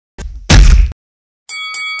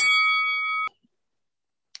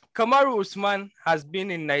Kamaru Usman has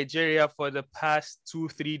been in Nigeria for the past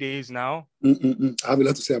 2-3 days now. I have a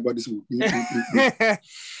lot to say about this one.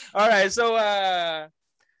 All right, so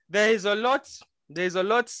there's a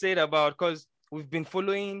lot said about, because we've been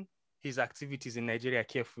following his activities in Nigeria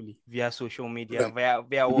carefully via social media,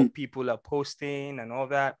 via what people are posting and all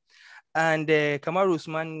that. And Kamaru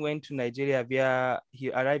Usman went to Nigeria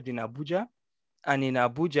he arrived in Abuja, and in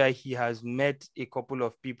Abuja he has met a couple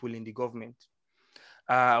of people in the government.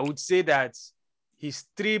 I would say that his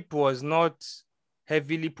trip was not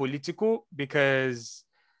heavily political, because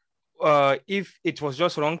if it was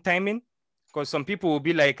just wrong timing, because some people will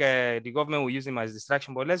be like, the government will use him as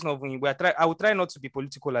distraction, but let's not. I will try not to be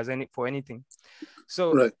political for anything.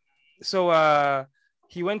 So,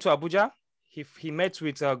 he went to Abuja. He met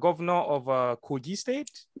with governor of Kogi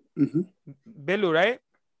State, Bello, right?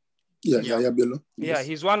 Yeah, Bello. Yeah, yes.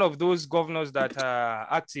 He's one of those governors that are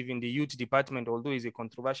active in the youth department, although he's a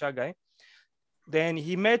controversial guy. Then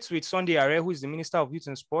he met with Sunday Are, who is the Minister of Youth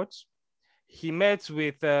and Sports. He met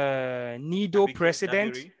with NIDO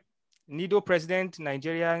president,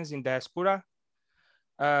 Nigerians in diaspora.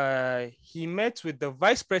 He met with the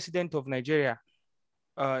vice president of Nigeria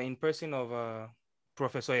in person of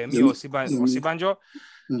Professor Yemi Osibanjo.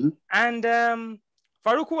 And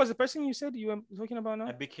Farouk, who was the person you said you were talking about now?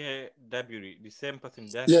 Abike Dabiri, the same person.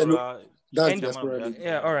 Diaspora. That's diaspora.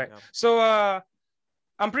 Yeah, all right. Yeah. So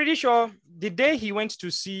I'm pretty sure the day he went to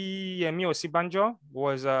see Yemi Osibanjo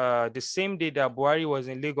was the same day that Buhari was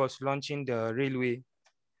in Lagos launching the railway.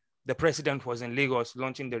 The president was in Lagos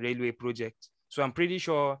launching the railway project. So I'm pretty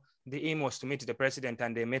sure the aim was to meet the president,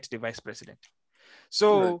 and they met the vice president.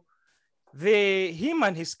 So him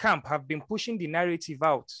and his camp have been pushing the narrative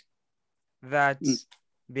out that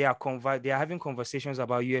they are having conversations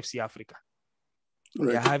about UFCAfrica.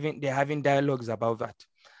 They're having dialogues about that.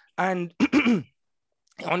 And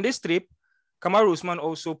on this trip, Kamaru Usman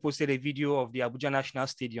also posted a video of the Abuja National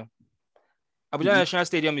Stadium. Abuja National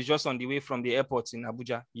Stadium is just on the way from the airport in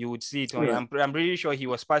Abuja. You would see it. I'm pretty sure he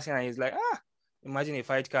was passing and he's like, imagine a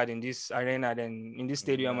fight card in this arena, then in this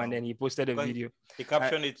stadium, and then he posted a video. He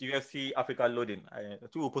captioned it UFCAfrica loading. I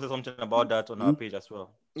think we posted something about that on our page as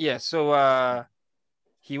well. Yeah, so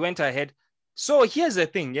he went ahead. So here's the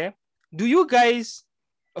thing, yeah. Do you guys...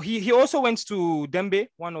 He also went to Dembe,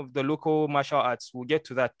 one of the local martial arts. We'll get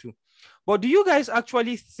to that too. But do you guys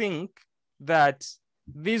actually think that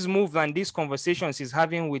this move and these conversations he's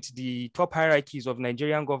having with the top hierarchies of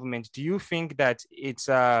Nigerian government, do you think that it's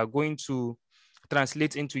going to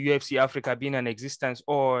translate into UFCAfrica being an existence?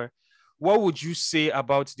 Or what would you say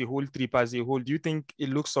about the whole trip as a whole? Do you think it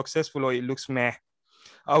looks successful or it looks meh?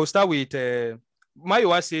 I will start with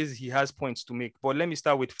Mayowa says he has points to make, but let me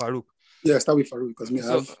start with Farouk. Yeah, start with Farouk because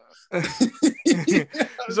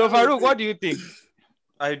So Farouk, what do you think?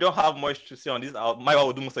 I don't have much to say on this. Mayowa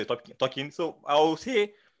will do most of the talking. So I will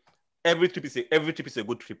say every trip is a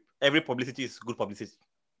good trip. Every publicity is good publicity.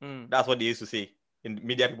 That's what they used to say. In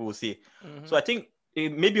media, people will say. So I think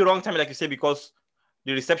it may be wrong time, like you say, because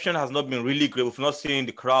the reception has not been really great. We've not seen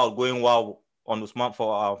the crowd going wow on Usman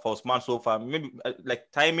for Usman so far. Maybe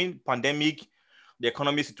like timing, pandemic, the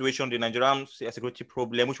economic situation, the Nigerian security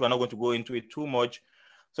problem, which we're not going to go into it too much.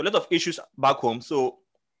 So a lot of issues back home. So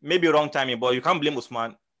maybe wrong timing, but you can't blame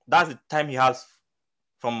Usman. That's the time he has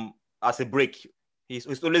as a break. He's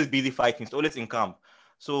always busy fighting. He's always in camp.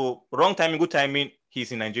 So wrong timing, good timing.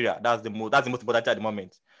 He's in Nigeria. That's the most important at the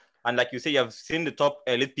moment. And like you say, you have seen the top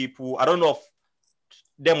elite people. I don't know if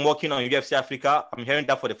them working on UFCAfrica. I'm hearing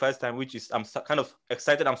that for the first time, which is I'm kind of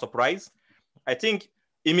excited. I'm surprised. I think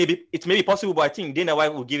it may be possible, but I think Dana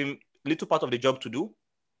White will give him a little part of the job to do.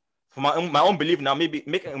 For my own belief now, maybe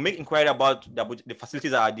make inquiry about the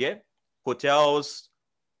facilities that are there, hotels.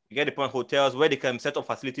 You get the point, hotels where they can set up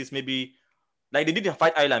facilities, maybe like they did in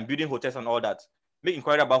Fight Island, building hotels and all that. Make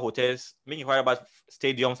inquiry about hotels, make inquiry about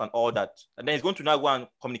stadiums and all that. And then he's going to now go and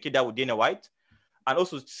communicate that with Dana White and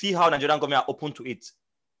also see how Nigerian government are open to it.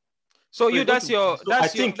 So that's your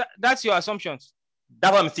assumptions.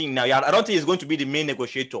 That's what I'm saying now. Yeah, I don't think he's going to be the main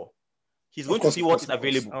negotiator. He's going to see what is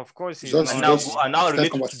available. Of course, he's and now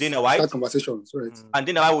relate to Dana White. Conversations, right? And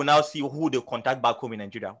Dana White will now see who they contact back home in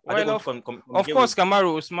Nigeria. Well, of course,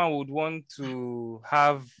 Kamaru Usman would want to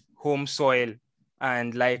have home soil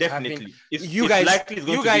and like definitely. You guys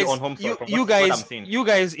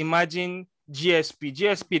imagine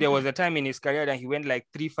GSP. There was a time in his career that he went like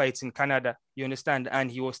 3 fights in Canada. You understand? And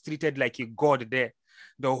he was treated like a god there.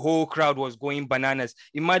 The whole crowd was going bananas.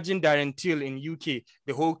 Imagine Darren Till in UK,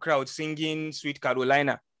 the whole crowd singing Sweet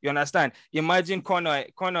Carolina. You understand? Imagine Connor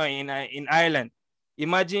in Ireland.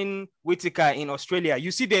 Imagine Whittaker in Australia.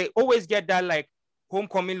 You see, they always get that like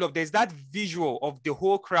Homecoming Love, there's that visual of the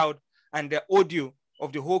whole crowd and the audio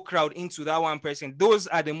of the whole crowd into that one person. Those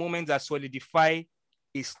are the moments that solidify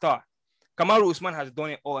a star. Kamaru Usman has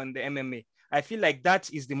done it all in the MMA. I feel like that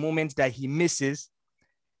is the moment that he misses,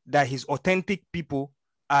 that his authentic people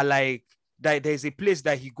are like, that there's a place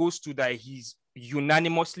that he goes to that he's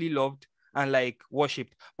unanimously loved and like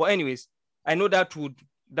worshipped. But anyways, I know that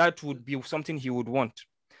would be something he would want.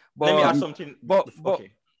 But let me ask something. But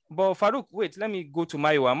Farouk, wait, let me go to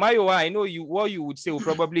Mayowa. Mayowa, I know what you would say will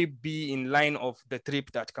probably be in line of the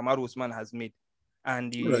trip that Kamaru Usman has made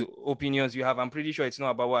and the opinions you have. I'm pretty sure it's not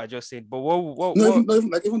about what I just said. But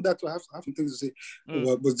even that, I have some things to say,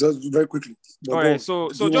 but just very quickly. But all right, so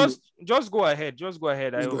just go ahead. Just go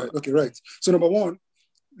ahead. Okay, right. So number one,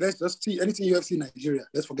 let's just see anything UFC Nigeria.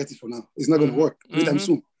 Let's forget it for now. It's not going to work anytime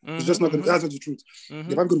soon. It's just not going to. That's not the truth. They're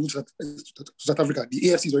probably going to go to South Africa. The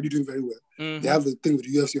AFC is already doing very well. They have the thing with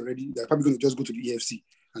the UFC already. They're probably going to just go to the AFC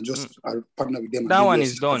and just partner with them. That one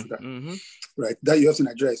is done. Right. That UFC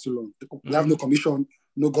Nigeria is too long. We have no commission,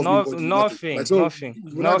 no government body. Nothing. Right? So nothing.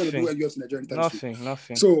 We're not going to do a UFC Nigeria anytime soon.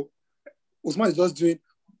 Nothing. So Usman is just doing.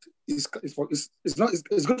 It's good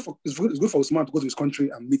for Usman to go to his country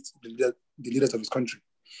and meet the leaders of his country.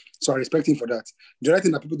 So I respect him for that. The other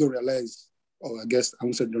thing that people don't realize, or I guess I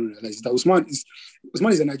won't say don't realize, is that Usman is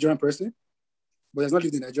a Nigerian person, but he has not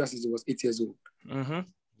lived in Nigeria since he was 8 years old.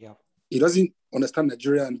 Yeah. He doesn't understand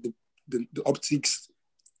Nigeria and the optics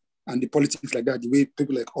and the politics like that, the way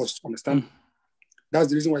people like us understand. That's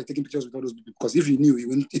the reason why he's taking pictures with all those people. Because if he knew, he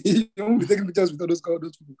wouldn't be taking pictures with all those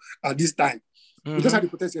people at this time. We just had the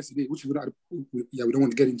protest yesterday, which we don't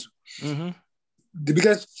want to get into. The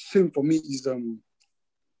biggest shame for me is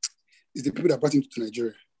the people that brought him to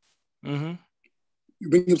Nigeria. You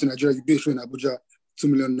bring him to Nigeria, you pay a show in Abuja, 2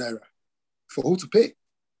 million naira. For who to pay?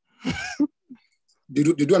 They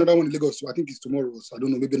do another one in Lagos, so I think it's tomorrow. So I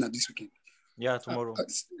don't know, maybe not this weekend. Yeah, tomorrow.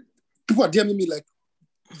 People are DMing me like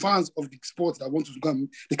fans of the sport that want to go.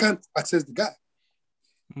 They can't access the guy.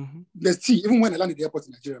 Let's see. Even when I land at the airport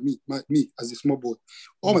in Nigeria, me as a small boy,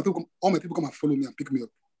 all my people come and follow me and pick me up.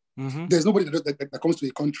 There's nobody that comes to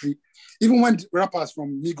a country. Even when rappers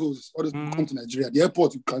from Migos, others come to Nigeria, the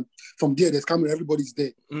airport, you can from there. There's camera. Everybody's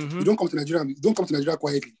there. You don't come to Nigeria. You don't come to Nigeria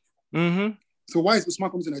quietly. So why is Usman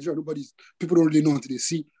coming to Nigeria? People don't really know until they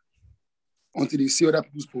see other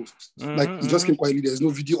people's posts. Like he just came quietly. There's no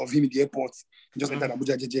video of him in the airport. He just entered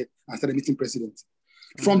Abuja JJ and started meeting president.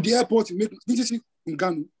 From the airport, you make. Did you see in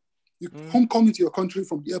Ghana? You homecoming to your country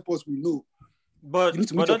from the airport. We know. But you need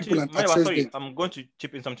to meet people and access them. I'm going to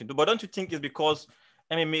chip in something. But don't you think it's because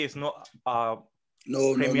MMA is not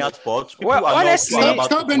premier sport? Well, honestly, when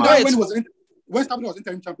Star Bender was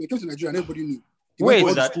interim champion, he came to Nigeria and everybody knew. He went to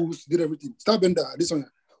all the schools, did everything. Star Bender, this one.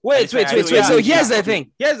 Wait. So here's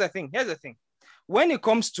the thing. When it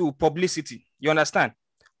comes to publicity, you understand?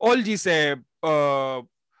 All this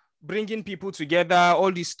bringing people together,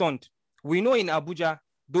 all this stunt. We know in Abuja,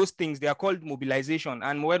 those things, they are called mobilization.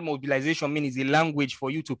 And what mobilization means is a language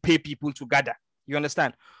for you to pay people to gather. You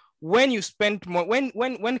understand? When you spend more, when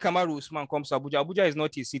Kamaru Usman comes to Abuja, Abuja is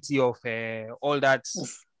not a city of all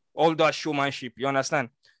that showmanship. You understand?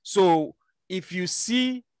 So if you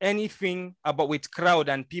see anything about with crowd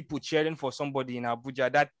and people cheering for somebody in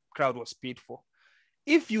Abuja, that crowd was paid for.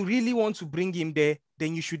 If you really want to bring him there,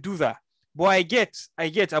 then you should do that. But I get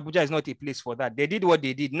Abuja is not a place for that. They did what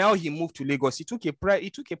they did. Now he moved to Lagos. He took a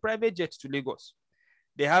private jet to Lagos.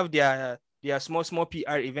 They have their small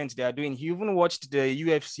PR events they are doing. He even watched the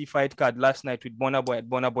UFC fight card last night with Burna Boy at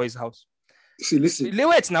Burna Boy's house. See, listen.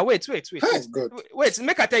 Wait. God. Wait,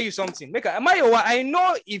 make I tell you something. Mayowa, I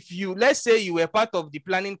know if you, let's say you were part of the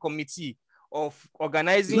planning committee of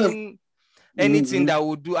organizing anything that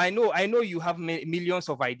would do. I know you have millions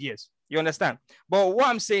of ideas. You understand? But what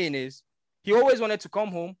I'm saying is, he always wanted to come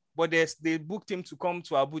home, but they booked him to come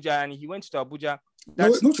to Abuja, and he went to Abuja.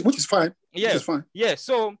 Which is fine. Yeah, which is fine. Yeah.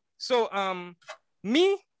 So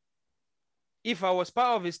me, if I was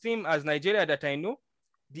part of his team as Nigeria that I know,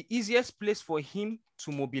 the easiest place for him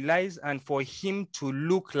to mobilize and for him to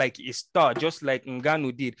look like a star, just like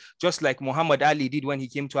Ngannou did, just like Muhammad Ali did when he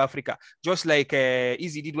came to Africa, just like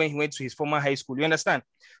Izzy did when he went to his former high school. You understand?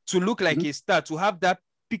 To look like a star, to have that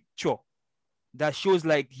picture that shows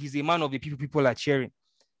like he's a man of the people are cheering,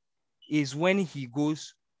 is when he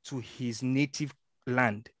goes to his native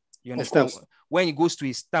land. You understand? When he goes to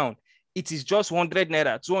his town, it is just 100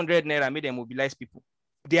 naira, 200 naira made them mobilize people.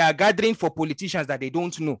 They are gathering for politicians that they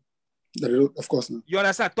don't know. Of course not. You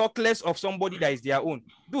understand? Talk less of somebody that is their own.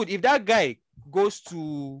 Dude, if that guy goes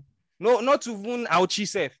to, not to even Auchi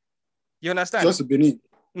Sef, you understand? Just to Benin.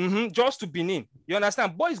 Just to Benin. You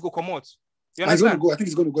understand? Boys go come out. You understand? I think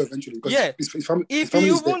he's going to go eventually. Yeah. His family is there.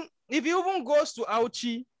 If he even goes to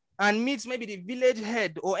Auchi and meets maybe the village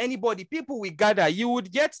head or anybody, people will gather. You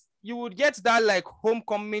would get that like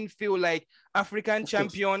homecoming feel, like African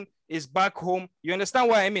champion is back home. You understand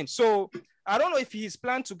what I mean? So I don't know if he has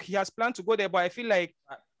planned to go there, but I feel like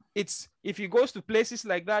if he goes to places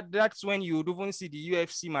like that, that's when you would even see the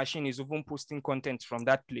UFC machine is even posting content from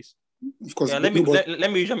that place. Of course. Yeah, let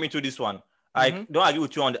me jump into this one. I don't agree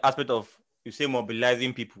with you on the aspect of, you say,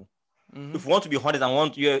 mobilizing people. If you want to be honest and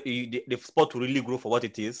want the sport to really grow for what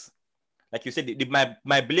it is, like you said,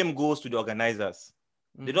 my blame goes to the organizers.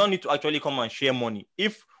 They don't need to actually come and share money.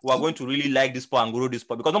 If we are going to really like this sport and grow this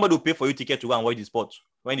sport, because nobody will pay for you ticket to go and watch the sport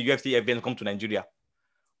when the UFC events come to Nigeria.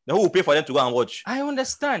 Then who will pay for them to go and watch? I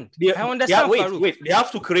understand. Wait, they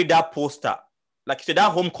have to create that poster. Like you said,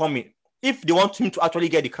 that homecoming. If they want him to actually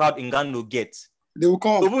get the crowd in Ghana, they will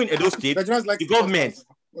come. Even in Edo State, the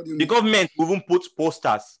government will even put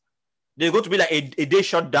posters. They're going to be like a day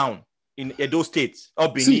shutdown in Edo State or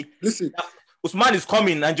Benin. See, listen. Usman is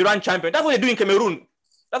coming, Nigerian champion. That's what they do in Cameroon.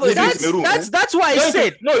 That's why I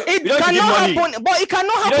said it cannot happen, but it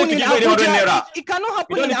cannot happen in Abuja. It cannot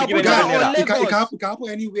happen in Abuja or Lagos. It can happen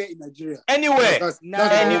anywhere in Nigeria. Anywhere.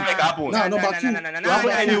 Anywhere can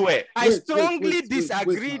happen. Anywhere. I strongly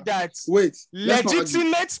disagree that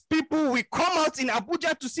legitimate people will come out in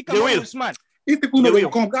Abuja to see Kamaru Usman. If people know they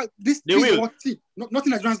will come, this is what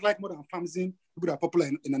nothing Nigerians like more than Famzin, people that are popular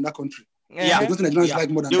in another country. Yeah, nothing Nigerians like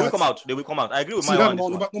more than they that. They will come out. I agree with my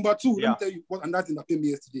number two, let me tell you what, and that thing that paid me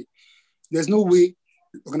yesterday. There's no way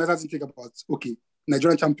organizers think about, okay,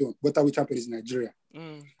 Nigerian champion, welterweight champion is Nigeria.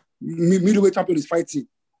 Middleweight champion is fighting.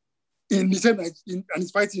 And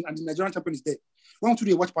he's fighting, and the Nigerian champion is there. Why don't you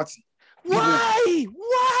do a watch party? Why?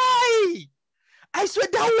 I swear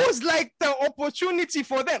that was like the opportunity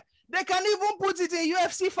for them. They can even put it in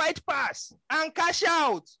UFC Fight Pass and cash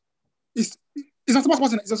out. It's a super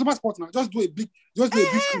sport. It's a super sport now. Just do a big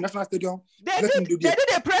screen, national stadium. They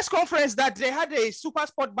did a press conference that they had a super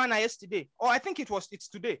sport banner yesterday, or I think it's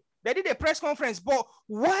today. They did a press conference, but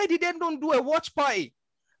why did they don't do a watch party?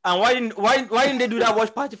 And why didn't they do that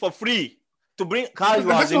watch party for free to bring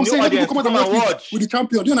casuals and new audience to come and watch with the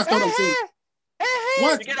champion? Do you understand what I'm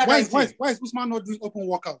saying? Why is Usman not doing open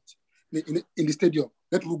workout in the stadium?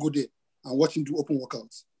 Let people go there and watch him do open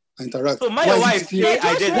workouts and interact. So my wife say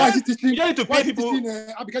I did that. Why is he teaching? You need to pay people.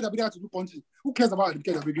 Abika Dabiri to do punching. Who cares about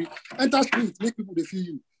Abika Dabiri? Enter street, make people they feel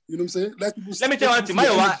you. You know what I'm saying? Let me tell you one thing.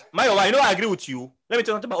 Mayowa, you know I agree with you. Let me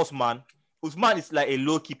tell you something about Usman. Usman is like a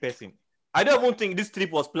low-key person. I don't even think this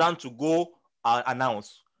trip was planned to go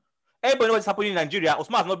announce. Everybody knows what's happening in Nigeria.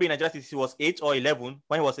 Usman has not been in Nigeria since he was 8 or 11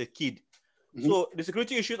 when he was a kid. So the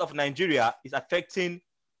security issues of Nigeria is affecting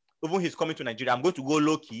even his coming to Nigeria. I'm going to go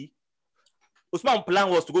low-key. Usman's plan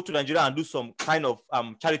was to go to Nigeria and do some kind of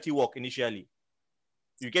charity work initially.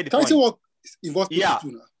 You get the charity point? Work involves people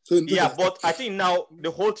too now. So but I think now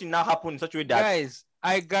the whole thing now happened in such a way that guys,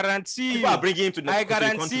 I guarantee people are bringing him to the I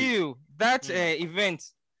guarantee you that event,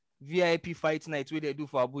 VIP fight night where they do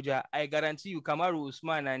for Abuja, I guarantee you Kamaru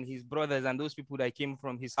Usman and his brothers and those people that came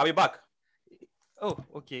from his... I'll be back. Oh,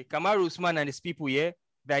 okay. Kamaru Usman and his people here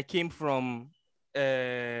that came from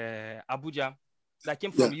Abuja, that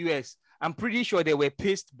came from US. I'm pretty sure they were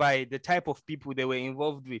pissed by the type of people they were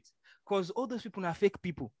involved with, because all those people are fake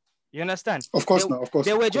people. You understand? Of course not. Of course.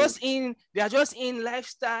 They are just in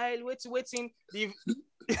lifestyle, waiting. Dude.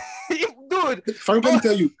 Let me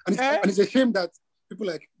tell you, and it's a shame that people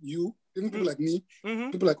like you, even people like me,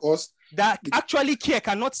 people like us that actually care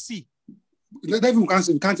cannot see. We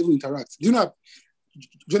can't even interact. Do you know?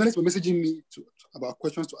 Journalists were messaging me about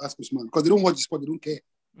questions to ask Usman because they don't watch the sport, they don't care.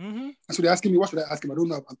 And so they're asking me, what should I ask him? I don't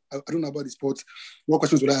know about the sport. What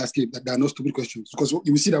questions would I ask him? That there are no stupid questions. Because you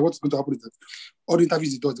will see that what's going to happen is that all the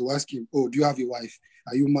interviews he does, they will ask him, oh, do you have a wife?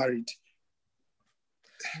 Are you married?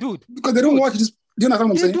 Dude. Because they don't watch this. Do you understand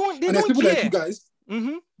what I'm saying? And there's people care. like you guys.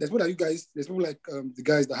 There's people like you guys. There's people like the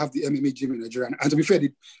guys that have the MMA gym in Nigeria. And to be fair,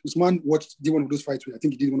 Usman did one of those fights. I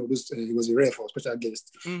think he did one of those. He was a ref or special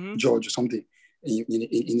guest, George or something, in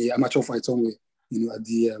the amateur fight somewhere, at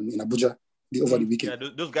the in Abuja. Over the weekend. Yeah,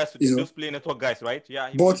 those guys, those play network guys, right? Yeah.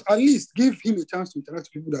 But at least give him a chance to interact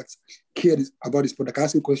with people that care about this sport, that can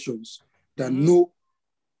ask him questions, that know.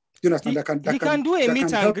 You understand? He can do a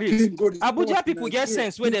meet and greet. Abuja people get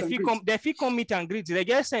sense where they feel come meet and greet. They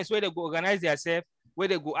get sense where they go organize themselves, where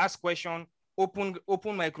they go ask questions, open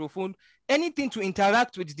microphone, anything to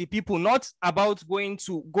interact with the people, not about going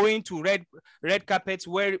to red carpets,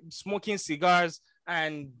 where smoking cigars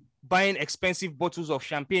and buying expensive bottles of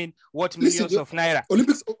champagne worth millions of naira.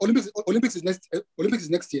 Olympics is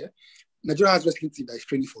next year. Nigeria has wrestling team that is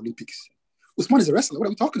training for Olympics. Usman is a wrestler. What are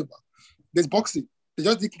we talking about? There's boxing. They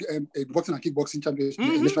just did boxing and kickboxing championship,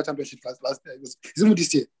 national championship last year. It's even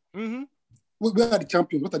this year. Where are the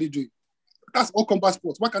champions? What are they doing? That's all combat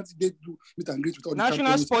sports. Why can't they do meet and greet with all the champions?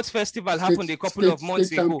 National Sports Festival happened a couple of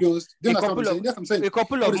months ago. Champions. Do you understand what I'm saying? A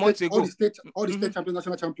couple of months ago. All the state champions,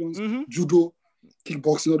 national champions, judo,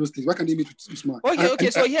 kickboxing, all those things. Why can't they meet with Usman? Okay,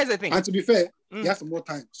 so here's the thing. And to be fair, he has some more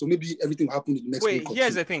time. So maybe everything will happen in the next week.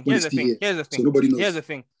 Here's the thing. Here's the thing. So nobody knows. Here's the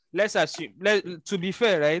thing. Let's assume. To be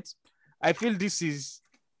fair, right? I feel this is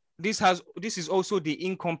also the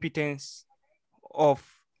incompetence of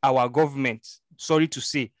our government. Sorry to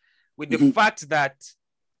say, with the fact that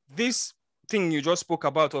this thing you just spoke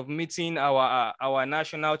about of meeting our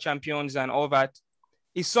national champions and all that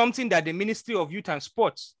is something that the Ministry of Youth and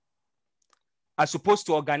Sports are supposed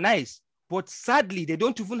to organize. But sadly, they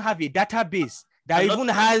don't even have a database that they don't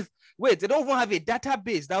even have a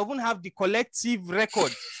database that even have the collective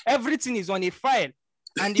record. Everything is on a file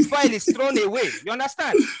and the file is thrown away. You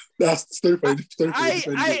understand? That's story for I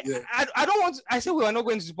don't want to, I said we are not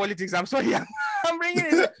going to politics. I'm sorry. I'm bringing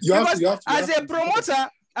it.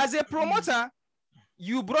 As a promoter,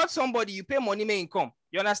 you brought somebody, you pay money, may income.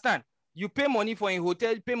 You understand? You pay money for a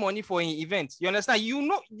hotel, pay money for an event. You understand? You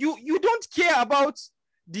know, you don't care about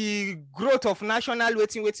the growth of national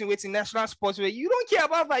waiting, national sports. You don't care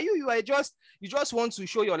about that. You just want to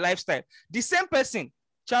show your lifestyle. The same person,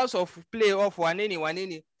 Charles of play off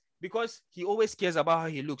Waneni, because he always cares about how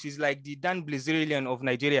he looks. He's like the Dan Blazerian of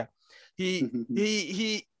Nigeria.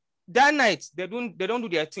 He that night they don't do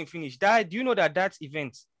their thing finish. Do you know that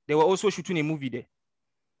event they were also shooting a movie there?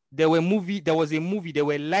 There was a movie, they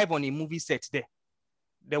were live on a movie set there.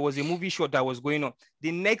 There was a movie shot that was going on.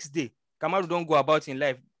 The next day, Kamaru don't go about in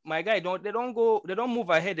life. My guy, they don't move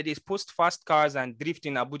ahead. They just post fast cars and drift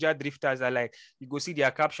in Abuja. Drifters are like, you go see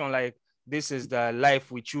their caption like, this is the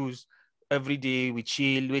life we choose. Every day we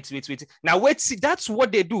chill, wait. Now see, that's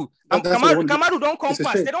what they do. Kamaru don't come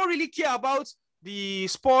past. They don't really care about the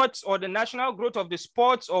sports or the national growth of the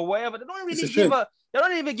sports or whatever. They don't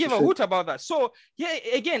really give a hoot about that. So yeah,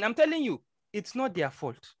 again, I'm telling you, it's not their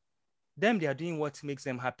fault. They are doing what makes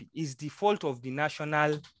them happy. It's the fault of the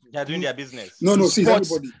national. They are doing their business. See,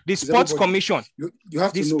 everybody. The sports commission. You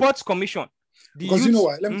have to know. The sports commission. Because you know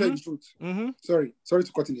why? Let me tell you the truth. Sorry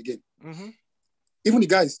to cut in again. Even the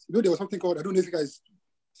guys, there was something called, I don't know if you guys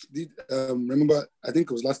did remember, I think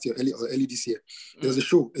it was last year, early this year. There was a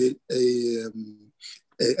show, a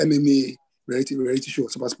MMA reality show,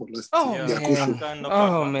 Super Sport last year.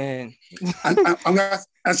 Oh man.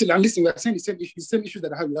 And listen, we are saying the same issues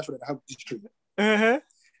that I have with that show that I have with this trade.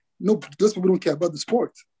 No, those people don't care about the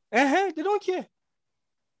sport. They don't care.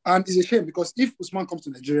 And it's a shame because if Usman comes to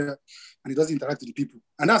Nigeria and he doesn't interact with the people,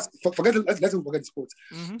 and let's forget the sport.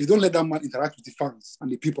 If you don't let that man interact with the fans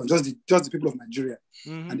and the people, and just the people of Nigeria,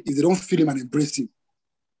 and if they don't feel him and embrace him,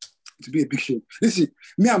 it will be a big shame. Listen,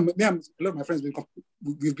 me and a lot of my friends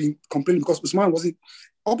we've been complaining because Usman wasn't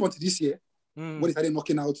up until this year when he started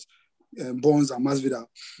knocking out Bonds and Masvidal.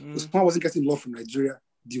 Usman wasn't getting love from Nigeria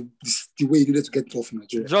the way he needed to get love from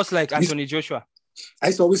Nigeria. Just like Anthony Joshua. I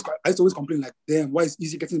used to always complain like, damn, why is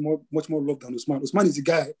Easy getting much more love than Usman? Usman is the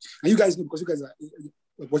guy, and you guys know because you guys are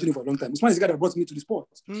watching it for a long time. Usman is the guy that brought me to the sport.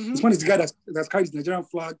 Usman is the guy that's carried the Nigerian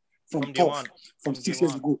flag from 6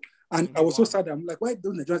 years ago. And I was so sad. I'm like, why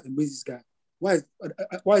don't Nigerians embrace this guy? Why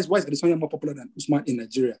is Adesanya more popular than Usman in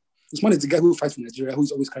Nigeria? Usman is the guy who fights for Nigeria, who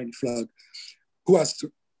is always carrying the flag, who has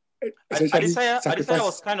to Adesanya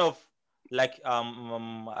was kind of like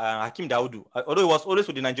Hakim Daudu, although it was always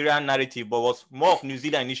with the Nigerian narrative, but was more of New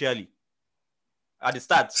Zealand initially at the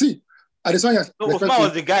start. See, Adesanya. So Usman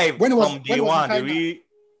was the guy from day one.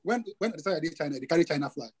 When Adesanya did China, they carry China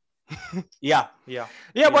flag. Yeah.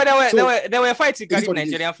 But they were fighting carrying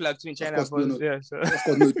Nigerian flag too in China. Of course, no,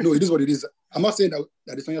 it is what it is. I'm not saying that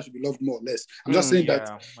Adesanya should be loved more or less. I'm just saying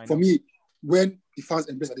that for me, when the fans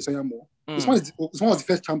embrace Adesanya more, Usman was the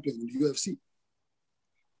first champion in the UFC.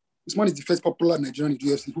 Usman is the first popular Nigerian in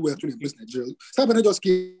the UFC who actually embraced Nigeria. Sabana just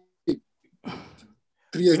came 3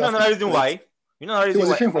 years. You know another reason why?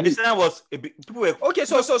 Adesanya was people were okay.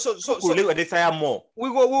 So Adesanya more.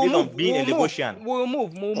 We'll move. Being a Lagosian. We'll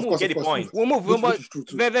move. Get the point. We'll move. But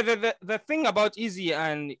the thing about Izzy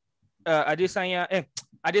and Adesanya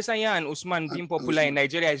and Usman being popular in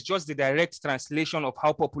Nigeria is just the direct translation of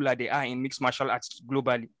how popular they are in mixed martial arts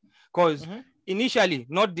globally. Because initially,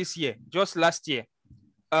 not this year, just last year,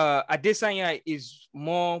 Adesanya is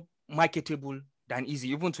more marketable than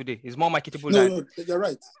Izzy. Even today, he's more marketable you're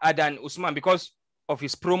right. Than Usman because of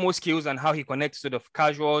his promo skills and how he connects to the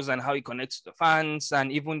casuals and how he connects to the fans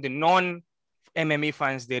and even the MMA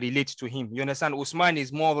fans, they relate to him. You understand? Usman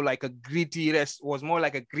is more like a gritty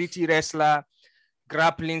wrestler,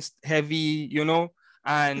 grappling heavy, you know,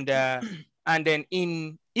 and then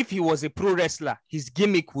if he was a pro wrestler, his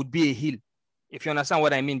gimmick would be a heel. If you understand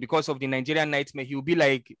what I mean, because of the Nigerian Nightmare, he would be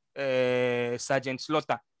like Sergeant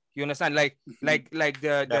Slaughter. You understand? Like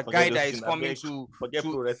the guy that is coming to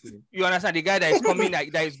pro wrestling. You understand? The guy that is coming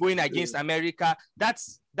that is going against America.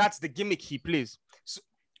 That's the gimmick he plays.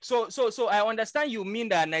 So I understand you mean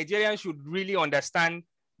that Nigerians should really understand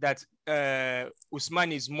that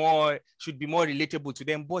Usman should be more relatable to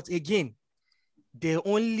them. But again, they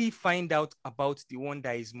only find out about the one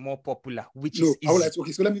that is more popular, which is easy.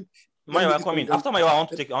 Okay, so let me come After Mayo, I want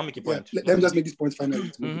to make a point. Let me just make this point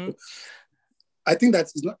finally. I think that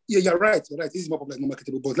is not. Yeah, you're right. This is more popular, more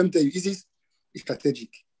marketable. But let me tell you, Easy is strategic.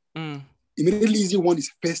 Immediately, Easy won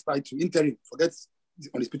his first title, interim. Forget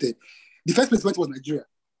undisputed. The first place went was Nigeria,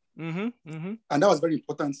 and that was a very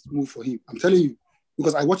important move for him. I'm telling you,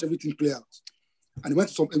 because I watched everything play out, and he went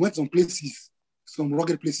to some places, some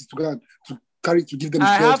rugged places to give them.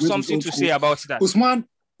 I have something to say about that. Usman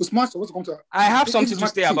supposed to come to. I have something to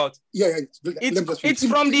say about. Yeah. It's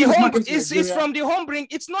from the home. It's from the home bring.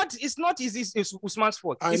 It's not Easy. It's Usman's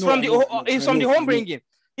fault. It's from the home bringing.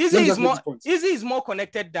 Easy is more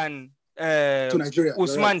connected than to Nigeria.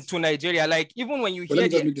 Usman to Nigeria. Like even when you hear. Let me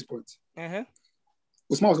just make this point.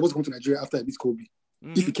 Usman was supposed to come to Nigeria after he beat Kobe.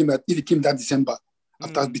 If he came that December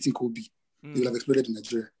after beating Kobe, he would have exploded in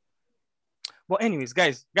Nigeria. But anyways,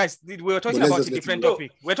 guys, we were talking about a different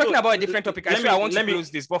topic. We're talking about a different topic. Actually, I want to close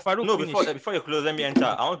this. But Farouk, no, before you close, let me enter.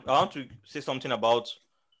 I want to say something about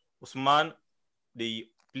Usman, the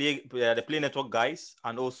Play Network guys,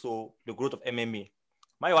 and also the growth of MMA.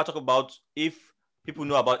 I want to talk about if people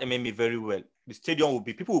know about MMA very well. The stadium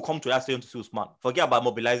people will come to that stadium to see Usman. Forget about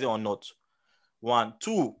mobilizing or not. 1,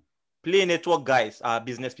 2, Play Network guys are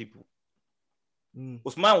business people.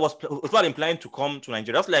 Usman was implying to come to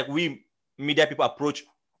Nigeria. That's like we media people approach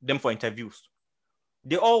them for interviews.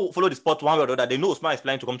 They all follow the sport one way or the other. They know Usman is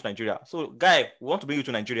planning to come to Nigeria. So, guy, we want to bring you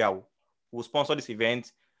to Nigeria. We'll sponsor this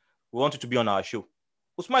event. We want you to be on our show.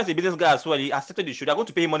 Usman is a business guy as well. He accepted the show. They're going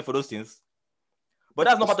to pay him money for those things. But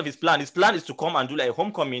that's not part of his plan. His plan is to come and do like a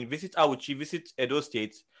homecoming, visit Abuja, visit Edo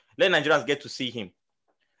State, let Nigerians get to see him.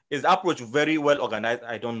 His approach very well organized.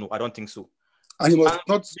 I don't know. I don't think so. And he must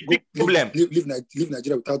not leave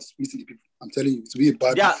Nigeria without meeting the people. I'm telling you, it's really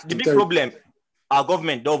bad. Yeah, the big problem, our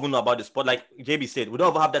government don't even know about the sport. Like JB said, we don't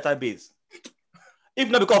even have database. If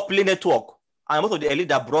not because of Play Network and most of the elite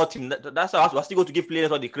that brought him, that's why we're still going to give Play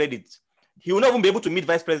Network the credit. He will not even be able to meet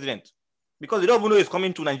Vice President because they don't even know he's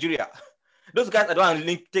coming to Nigeria. Those guys, I don't want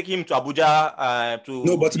to take him to Abuja.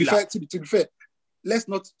 No, but to be fair, let's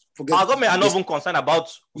not forget. Our government are not even concerned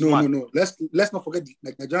about Usman. No. Let's not forget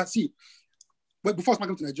Nigeria. See. But before Usman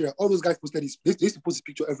came to Nigeria, all those guys posted this. They used to post his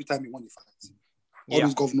picture every time he won a fight. All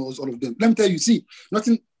those governors, all of them. Let me tell you, see,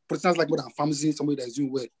 nothing politicians like more than pharmacy, somebody that is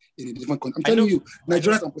doing well in a different country. I'm telling you,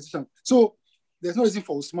 Nigerians and politicians. So there's no reason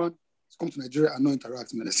for Usman to come to Nigeria and not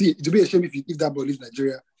interact, man. See, it would be a shame if that boy leaves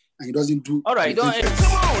Nigeria and he doesn't do. All right, come on,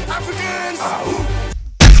 Africans!